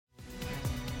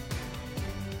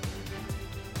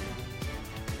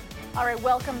All right,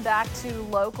 welcome back to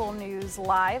Local News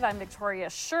Live. I'm Victoria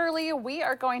Shirley. We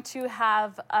are going to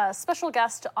have a special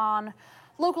guest on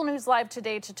Local News Live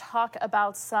today to talk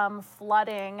about some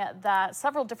flooding,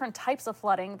 several different types of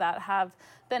flooding that has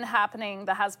been happening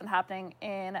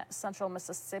in central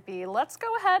Mississippi. Let's go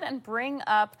ahead and bring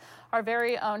up our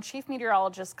very own Chief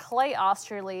Meteorologist, Clay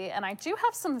Osterly. And I do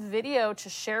have some video to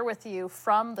share with you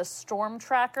from the storm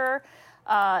tracker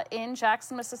in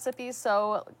Jackson, Mississippi.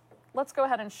 So let's go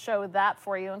ahead and show that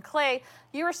for you. And Clay,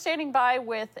 you were standing by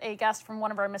with a guest from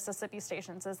one of our Mississippi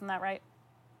stations, isn't that right?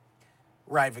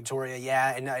 Right, Victoria,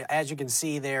 yeah. And as you can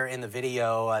see there in the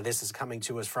video, this is coming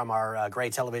to us from our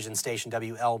great television station,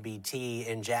 WLBT,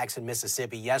 in Jackson,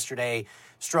 Mississippi. Yesterday,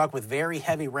 struck with very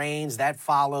heavy rains. That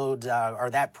followed, or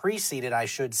that preceded, I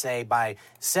should say, by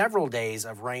several days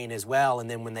of rain as well. And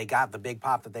then when they got the big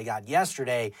pop that they got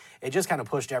yesterday, it just kind of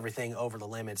pushed everything over the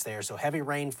limits there. So heavy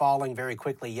rain falling very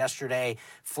quickly yesterday,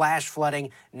 flash flooding,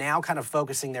 now kind of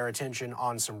focusing their attention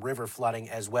on some river flooding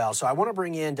as well. So I want to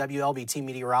bring in WLBT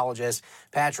meteorologist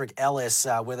Patrick Ellis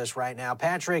with us right now.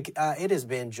 Patrick, it has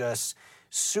been just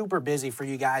super busy for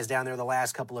you guys down there the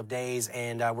last couple of days,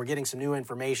 and we're getting some new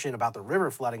information about the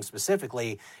river flooding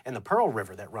specifically in the Pearl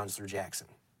River that runs through Jackson.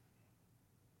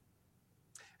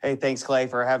 Hey, thanks, Clay,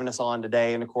 for having us on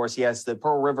today. And of course, yes, the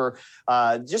Pearl River,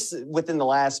 just within the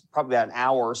last probably about an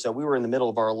hour or so, we were in the middle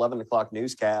of our 11 o'clock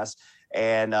newscast.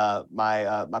 And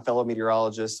my fellow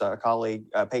meteorologist colleague,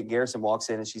 Peyton Garrison, walks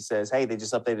in and she says, hey, they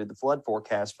just updated the flood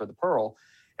forecast for the Pearl.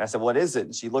 And I said, what is it?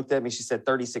 And she looked at me, she said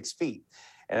 36 feet.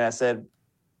 And I said,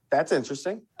 that's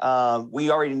interesting.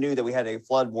 We already knew that we had a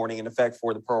flood warning in effect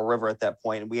for the Pearl River at that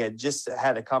point. And we had just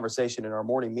had a conversation in our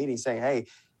morning meeting saying, hey,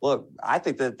 look, I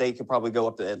think that they could probably go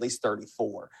up to at least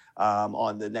 34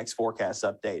 on the next forecast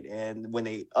update. And when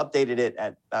they updated it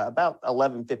at about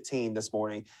 11:15 this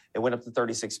morning, it went up to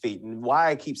 36 feet. And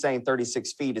why I keep saying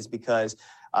 36 feet is because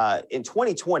in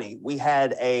 2020, we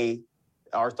had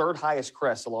our third highest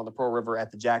crest along the Pearl River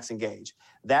at the Jackson Gauge.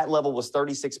 That level was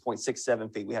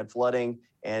 36.67 feet. We had flooding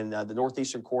in the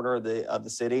northeastern corner of the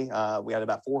city. We had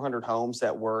about 400 homes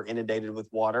that were inundated with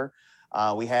water.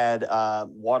 We had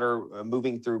water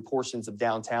moving through portions of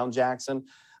downtown Jackson.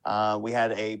 We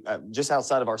had just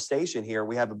outside of our station here,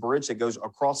 we have a bridge that goes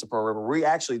across the Pearl River. We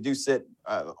actually do sit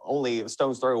only a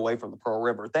stone's throw away from the Pearl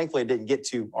River. Thankfully, it didn't get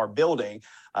to our building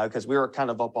because we were kind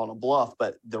of up on a bluff.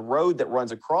 But the road that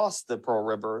runs across the Pearl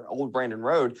River, Old Brandon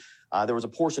Road, there was a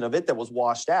portion of it that was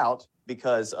washed out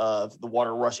because of the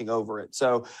water rushing over it.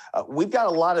 So we've got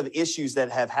a lot of issues that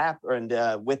have happened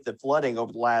with the flooding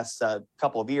over the last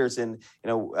couple of years. And,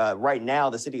 right now,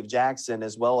 the city of Jackson,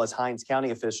 as well as Hinds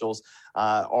County officials,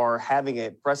 are having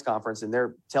a press conference, and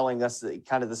they're telling us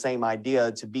kind of the same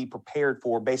idea to be prepared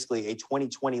for basically a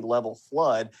 2020 level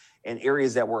flood in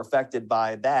areas that were affected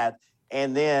by that.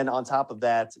 And then on top of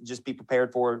that, just be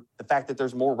prepared for the fact that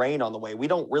there's more rain on the way. We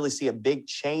don't really see a big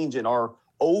change in our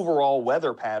overall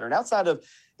weather pattern outside of,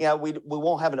 we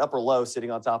won't have an upper low sitting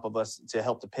on top of us to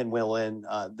help to pinwheel in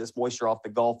this moisture off the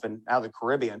Gulf and out of the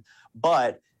Caribbean.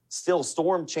 But still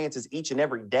storm chances each and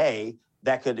every day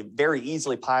that could very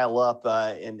easily pile up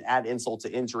and add insult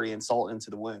to injury and salt into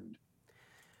the wound.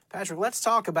 Patrick, let's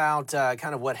talk about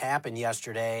kind of what happened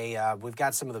yesterday. We've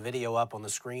got some of the video up on the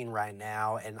screen right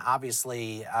now, and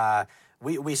obviously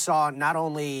we saw not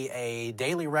only a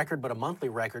daily record but a monthly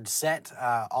record set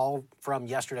all from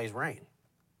yesterday's rain.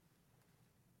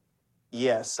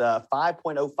 Yes,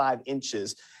 5.05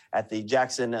 inches at the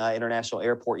Jackson International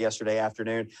Airport yesterday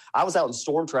afternoon. I was out in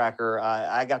Storm Tracker.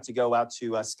 I got to go out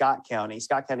to Scott County.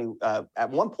 Scott County, at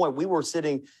one point we were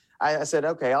sitting, I said,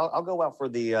 okay, I'll go out for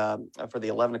the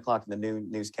 11 o'clock in the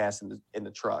noon newscast in the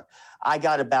truck. I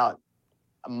got about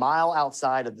a mile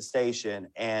outside of the station,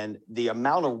 and the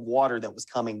amount of water that was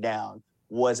coming down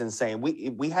was insane.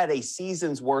 We had a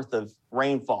season's worth of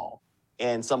rainfall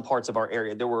in some parts of our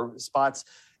area. There were spots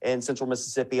in central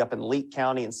Mississippi, up in Leake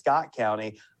County and Scott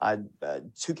County,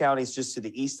 two counties just to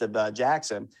the east of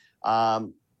Jackson,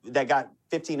 that got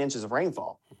 15 inches of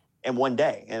rainfall in one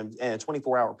day, in a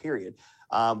 24-hour period.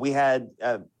 We had,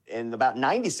 in about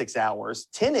 96 hours,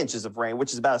 10 inches of rain,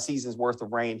 which is about a season's worth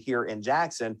of rain here in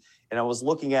Jackson. And I was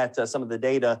looking at some of the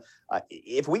data.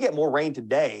 If we get more rain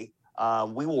today,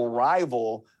 we will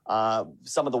rival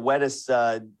some of the wettest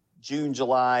June,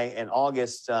 July, and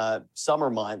August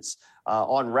summer months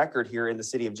on record here in the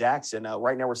city of Jackson.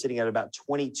 Right now, we're sitting at about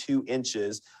 22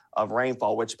 inches of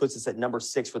rainfall, which puts us at number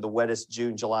 6 for the wettest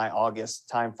June, July, August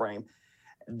timeframe.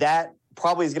 That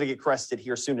probably is going to get crested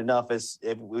here soon enough as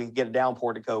if we get a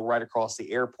downpour to go right across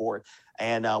the airport.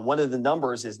 And one of the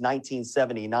numbers is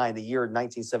 1979. The year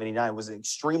 1979 was an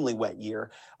extremely wet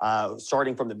year,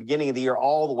 starting from the beginning of the year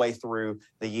all the way through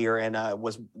the year, and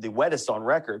was the wettest on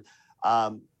record.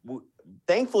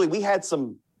 Thankfully, we had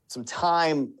some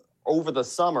time over the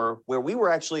summer where we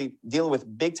were actually dealing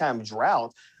with big time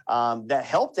drought that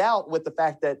helped out with the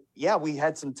fact that, we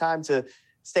had some time to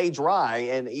stay dry.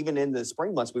 And even in the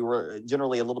spring months, we were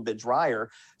generally a little bit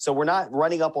drier. So we're not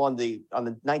running up on the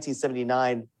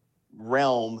 1979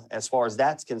 realm as far as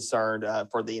that's concerned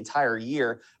for the entire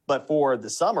year. But for the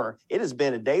summer, it has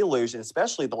been a deluge, and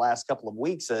especially the last couple of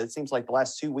weeks. It seems like the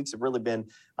last 2 weeks have really been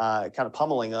kind of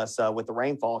pummeling us with the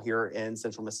rainfall here in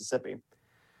central Mississippi.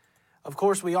 Of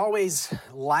course, we always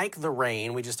like the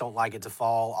rain. We just don't like it to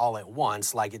fall all at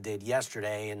once like it did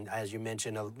yesterday. And as you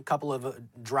mentioned, a couple of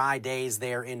dry days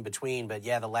there in between. But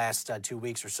the last 2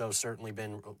 weeks or so certainly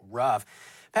been rough.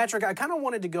 Patrick, I kind of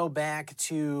wanted to go back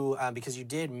to, because you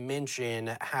did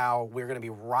mention how we're going to be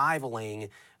rivaling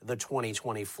the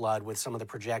 2020 flood with some of the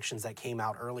projections that came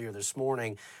out earlier this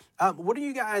morning. What are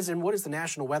you guys, and what is the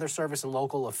National Weather Service and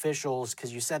local officials,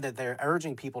 because you said that they're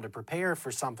urging people to prepare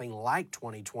for something like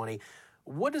 2020.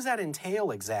 What does that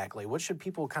entail exactly? What should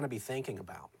people kind of be thinking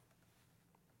about?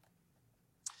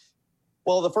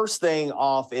 Well, the first thing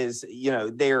off is,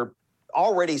 they're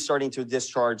already starting to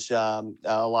discharge a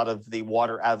lot of the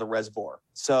water out of the reservoir.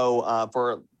 So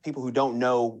for people who don't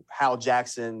know how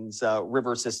Jackson's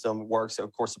river system works,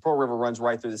 of course, the Pearl River runs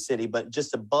right through the city, but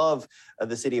just above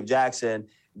the city of Jackson,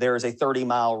 there is a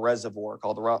 30-mile reservoir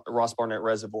called the Ross Barnett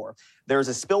Reservoir. There's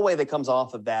a spillway that comes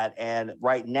off of that, and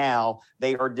right now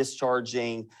they are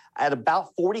discharging at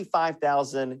about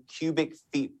 45,000 cubic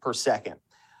feet per second.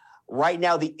 Right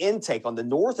now, the intake on the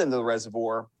north end of the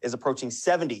reservoir is approaching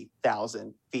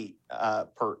 70,000 feet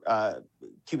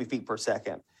cubic feet per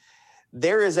second.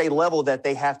 There is a level that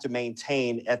they have to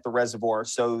maintain at the reservoir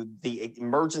so the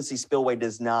emergency spillway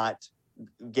does not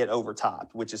get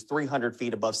overtopped, which is 300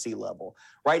 feet above sea level.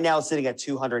 Right now, it's sitting at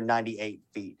 298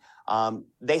 feet.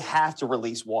 They have to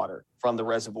release water from the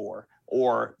reservoir,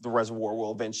 or the reservoir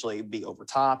will eventually be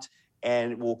overtopped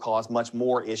and will cause much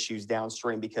more issues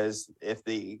downstream, because if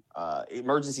the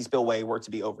emergency spillway were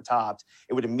to be overtopped,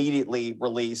 it would immediately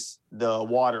release the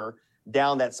water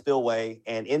down that spillway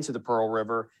and into the Pearl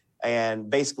River and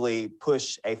basically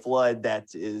push a flood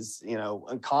that is,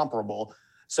 incomparable.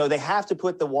 So they have to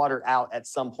put the water out at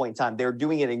some point in time. They're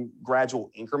doing it in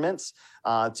gradual increments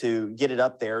to get it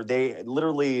up there. They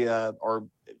literally are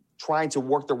trying to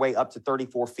work their way up to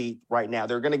 34 feet right now.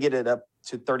 They're going to get it up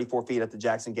to 34 feet at the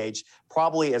Jackson Gauge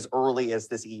probably as early as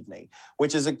this evening,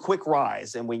 which is a quick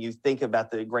rise. And when you think about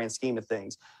the grand scheme of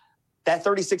things, that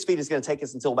 36 feet is going to take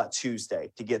us until about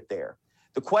Tuesday to get there.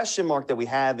 The question mark that we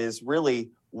have is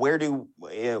really where do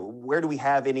we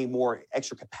have any more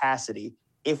extra capacity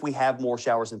if we have more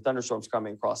showers and thunderstorms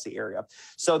coming across the area.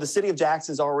 So the city of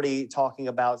Jackson's already talking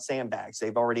about sandbags.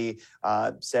 They've already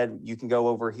said you can go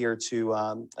over here to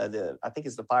I think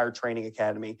it's the Fire Training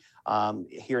Academy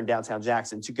here in downtown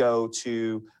Jackson to go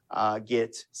to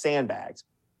get sandbags.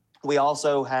 We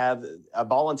also have a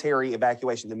voluntary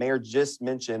evacuation. The mayor just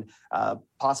mentioned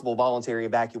possible voluntary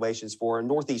evacuations for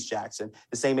Northeast Jackson,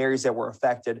 the same areas that were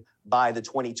affected by the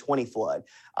 2020 flood.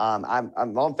 I'm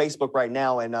on Facebook right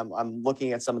now, and I'm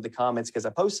looking at some of the comments because I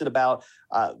posted about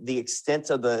the extent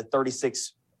of the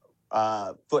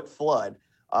 36-foot flood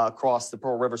across the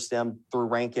Pearl River stem through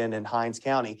Rankin and Hinds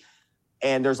County.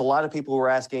 And there's a lot of people who are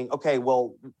asking, okay,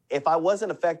 well, if I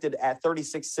wasn't affected at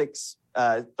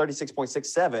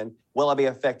 36.67, will I be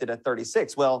affected at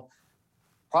 36? Well,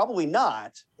 probably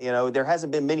not. There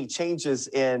hasn't been many changes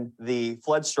in the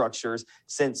flood structures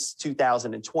since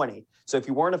 2020. So if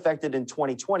you weren't affected in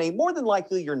 2020, more than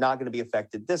likely you're not going to be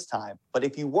affected this time. But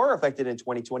if you were affected in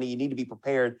 2020, you need to be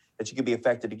prepared that you could be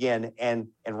affected again and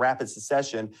in rapid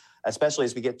succession, especially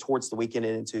as we get towards the weekend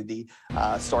and into the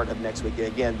start of next week.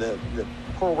 Again, the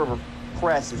Pearl River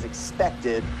press is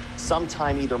expected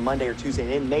sometime either Monday or Tuesday,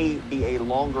 and it may be a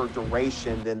longer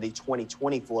duration than the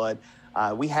 2020 flood.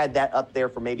 We had that up there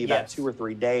for maybe about 2 or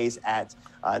 3 days at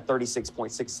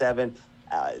 36.67.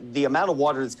 The amount of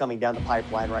water that's coming down the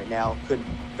pipeline right now could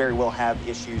very well have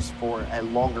issues for a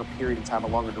longer period of time, a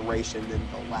longer duration than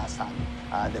the last time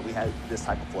that we had this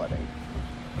type of flooding.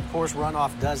 Of course,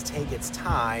 runoff does take its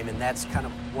time, and that's kind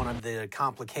of one of the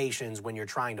complications when you're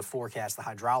trying to forecast the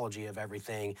hydrology of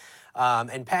everything.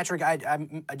 And Patrick, I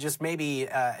just maybe,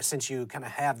 since you kind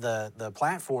of have the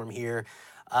platform here,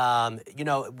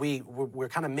 We're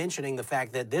kind of mentioning the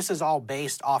fact that this is all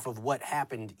based off of what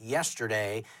happened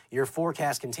yesterday. Your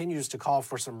forecast continues to call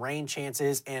for some rain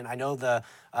chances, and I know the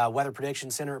Weather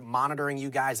Prediction Center monitoring you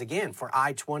guys again for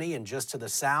I-20 and just to the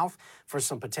south for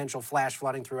some potential flash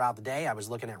flooding throughout the day. I was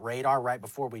looking at radar right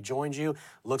before we joined you.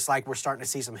 Looks like we're starting to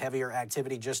see some heavier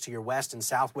activity just to your west and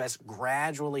southwest,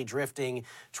 gradually drifting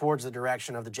towards the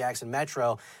direction of the Jackson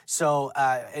Metro. So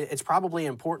it's probably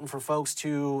important for folks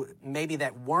to maybe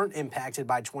that weren't impacted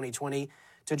by 2020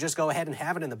 to just go ahead and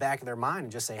have it in the back of their mind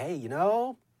and just say, hey,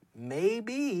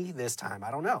 maybe this time.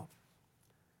 I don't know.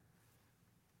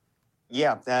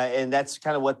 Yeah, and that's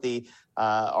kind of what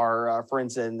our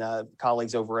friends and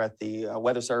colleagues over at the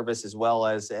Weather Service, as well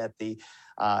as at the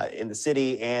in the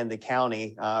city and the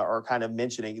county, are kind of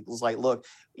mentioning. It was like, look,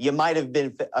 you might have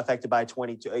been affected by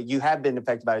you have been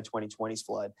affected by a 2020's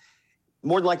flood.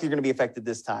 More than likely, you're going to be affected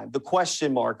this time. The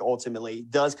question mark ultimately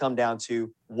does come down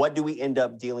to what do we end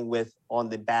up dealing with on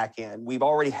the back end? We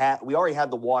already had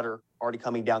the water already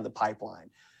coming down the pipeline,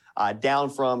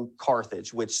 down from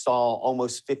Carthage, which saw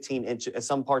almost 15 inches.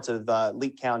 Some parts of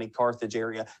Leake County, Carthage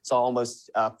area saw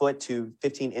almost a foot to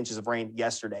 15 inches of rain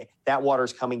yesterday. That water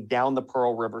is coming down the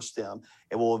Pearl River stem.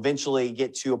 It will eventually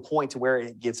get to a point to where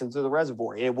it gets into the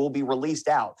reservoir. It will be released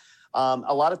out.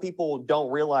 A lot of people don't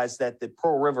realize that the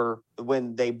Pearl River,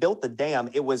 when they built the dam,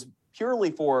 it was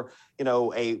purely for,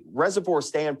 a reservoir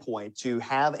standpoint to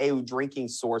have a drinking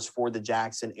source for the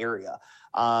Jackson area.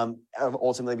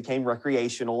 Ultimately became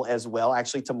recreational as well.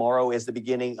 Actually, tomorrow is the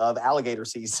beginning of alligator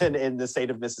season in the state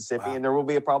of Mississippi, wow. And there will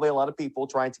be probably a lot of people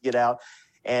trying to get out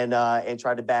and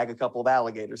try to bag a couple of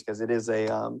alligators because it is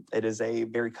a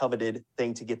very coveted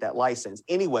thing to get that license.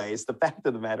 Anyways, the fact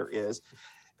of the matter is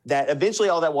that eventually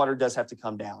all that water does have to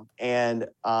come down. And,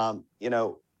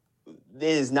 it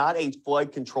is not a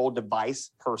flood control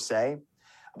device per se,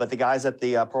 but the guys at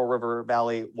the Pearl River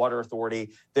Valley Water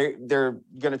Authority, they're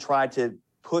going to try to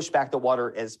push back the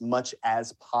water as much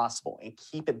as possible and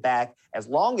keep it back as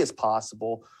long as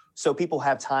possible so people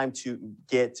have time to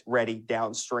get ready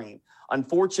downstream.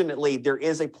 Unfortunately, there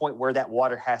is a point where that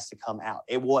water has to come out.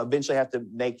 It will eventually have to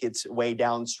make its way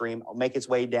downstream, make its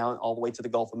way down all the way to the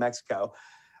Gulf of Mexico.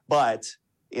 But,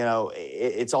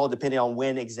 it's all depending on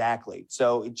when exactly.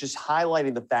 So just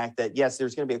highlighting the fact that, yes,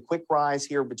 there's going to be a quick rise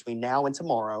here between now and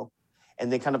tomorrow, and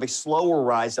then kind of a slower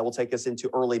rise that will take us into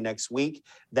early next week.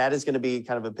 That is going to be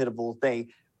kind of a pivotal thing.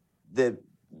 The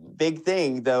big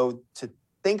thing, though, to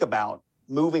think about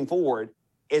moving forward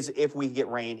is if we get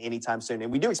rain anytime soon. And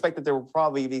we do expect that there will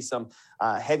probably be some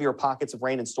heavier pockets of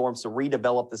rain and storms to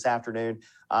redevelop this afternoon,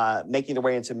 making their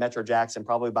way into Metro Jackson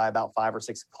probably by about 5 or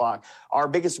 6 o'clock. Our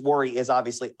biggest worry is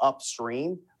obviously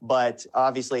upstream, but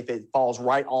obviously if it falls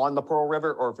right on the Pearl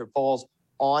River or if it falls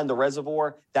on the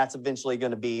reservoir, that's eventually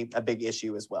going to be a big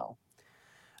issue as well.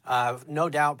 No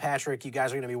doubt, Patrick, you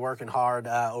guys are going to be working hard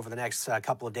over the next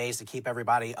couple of days to keep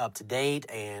everybody up to date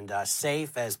and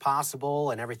safe as possible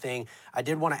and everything. I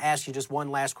did want to ask you just one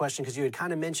last question because you had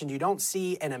kind of mentioned you don't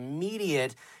see an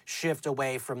immediate shift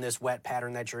away from this wet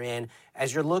pattern that you're in.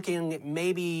 As you're looking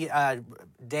maybe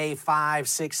day 5,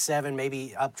 6, 7,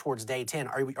 maybe up towards day 10,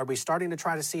 are we starting to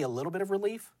try to see a little bit of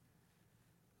relief?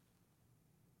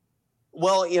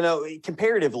 Well,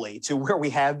 comparatively to where we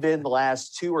have been the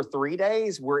last 2 or 3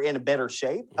 days, we're in a better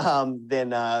shape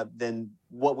than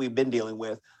what we've been dealing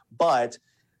with. But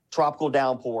tropical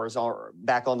downpours are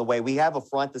back on the way. We have a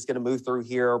front that's going to move through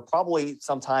here probably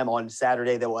sometime on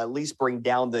Saturday that will at least bring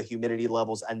down the humidity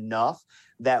levels enough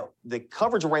that the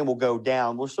coverage of rain will go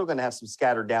down. We're still going to have some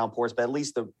scattered downpours, but at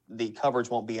least the coverage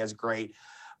won't be as great.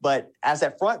 But as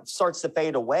that front starts to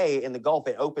fade away in the Gulf,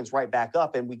 it opens right back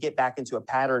up and we get back into a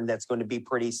pattern that's going to be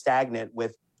pretty stagnant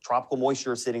with tropical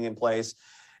moisture sitting in place,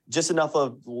 just enough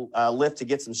of lift to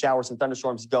get some showers and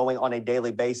thunderstorms going on a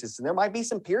daily basis. And there might be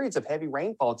some periods of heavy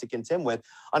rainfall to contend with.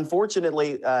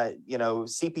 Unfortunately,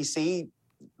 CPC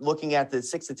looking at the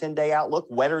 6 to 10 day outlook,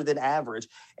 wetter than average.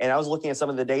 And I was looking at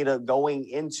some of the data going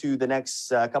into the next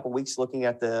couple of weeks, looking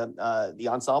at the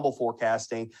ensemble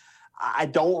forecasting. I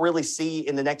don't really see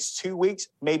in the next 2 weeks,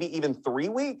 maybe even 3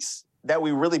 weeks, that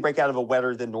we really break out of a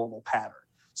wetter than normal pattern.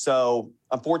 So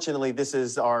unfortunately, this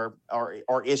is our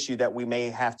issue that we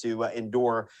may have to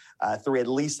endure through at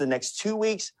least the next 2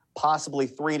 weeks, possibly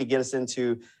 3 to get us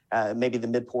into maybe the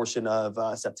mid portion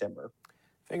of September.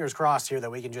 Fingers crossed here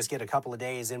that we can just get a couple of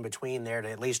days in between there to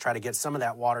at least try to get some of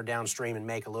that water downstream and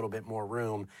make a little bit more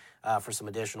room for some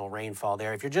additional rainfall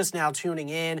there. If you're just now tuning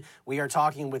in, we are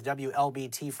talking with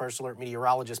WLBT First Alert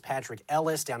meteorologist Patrick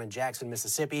Ellis down in Jackson,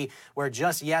 Mississippi, where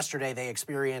just yesterday they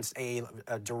experienced a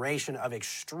duration of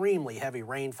extremely heavy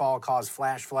rainfall, caused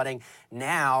flash flooding.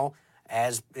 Now,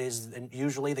 as is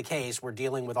usually the case, we're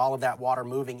dealing with all of that water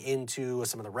moving into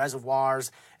some of the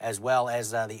reservoirs as well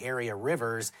as the area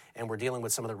rivers, and we're dealing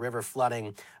with some of the river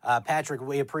flooding. Patrick,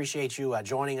 we appreciate you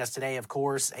joining us today, of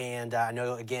course, and I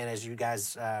know, again, as you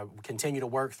guys continue to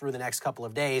work through the next couple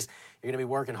of days, you're going to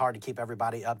be working hard to keep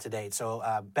everybody up to date. So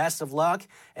best of luck,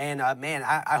 and man,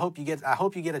 I hope you get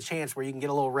a chance where you can get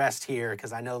a little rest here,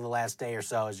 because I know the last day or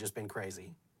so has just been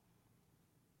crazy.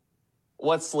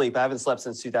 What sleep? I haven't slept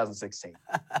since 2016.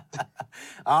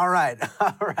 All right,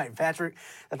 Patrick,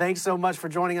 thanks so much for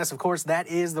joining us. Of course, that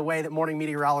is the way that morning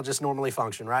meteorologists normally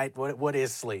function, right? What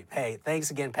is sleep? Hey,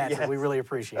 thanks again, Patrick. Yes. We really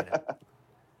appreciate it.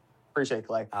 Appreciate it,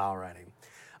 Clay. All righty.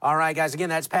 All right, guys. Again,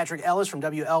 that's Patrick Ellis from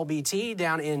WLBT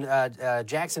down in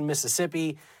Jackson,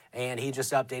 Mississippi. And he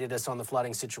just updated us on the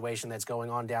flooding situation that's going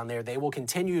on down there. They will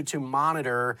continue to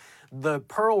monitor the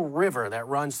Pearl River that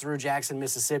runs through Jackson,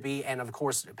 Mississippi. And, of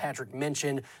course, Patrick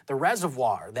mentioned the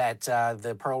reservoir that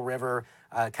the Pearl River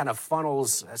kind of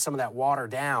funnels some of that water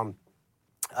down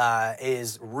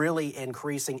is really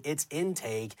increasing its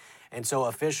intake. And so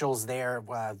officials there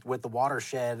with the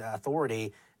Watershed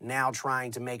Authority now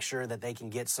trying to make sure that they can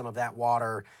get some of that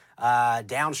water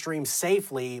downstream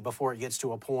safely before it gets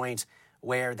to a point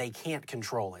where they can't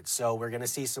control it. So we're going to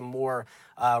see some more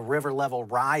river level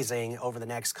rising over the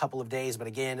next couple of days. But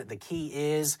again, the key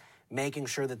is making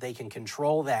sure that they can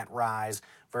control that rise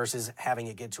versus having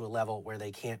it get to a level where they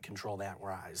can't control that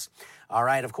rise. All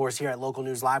right, of course, here at Local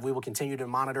News Live, we will continue to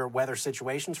monitor weather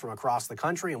situations from across the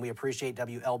country, and we appreciate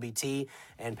WLBT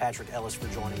and Patrick Ellis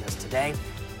for joining us today.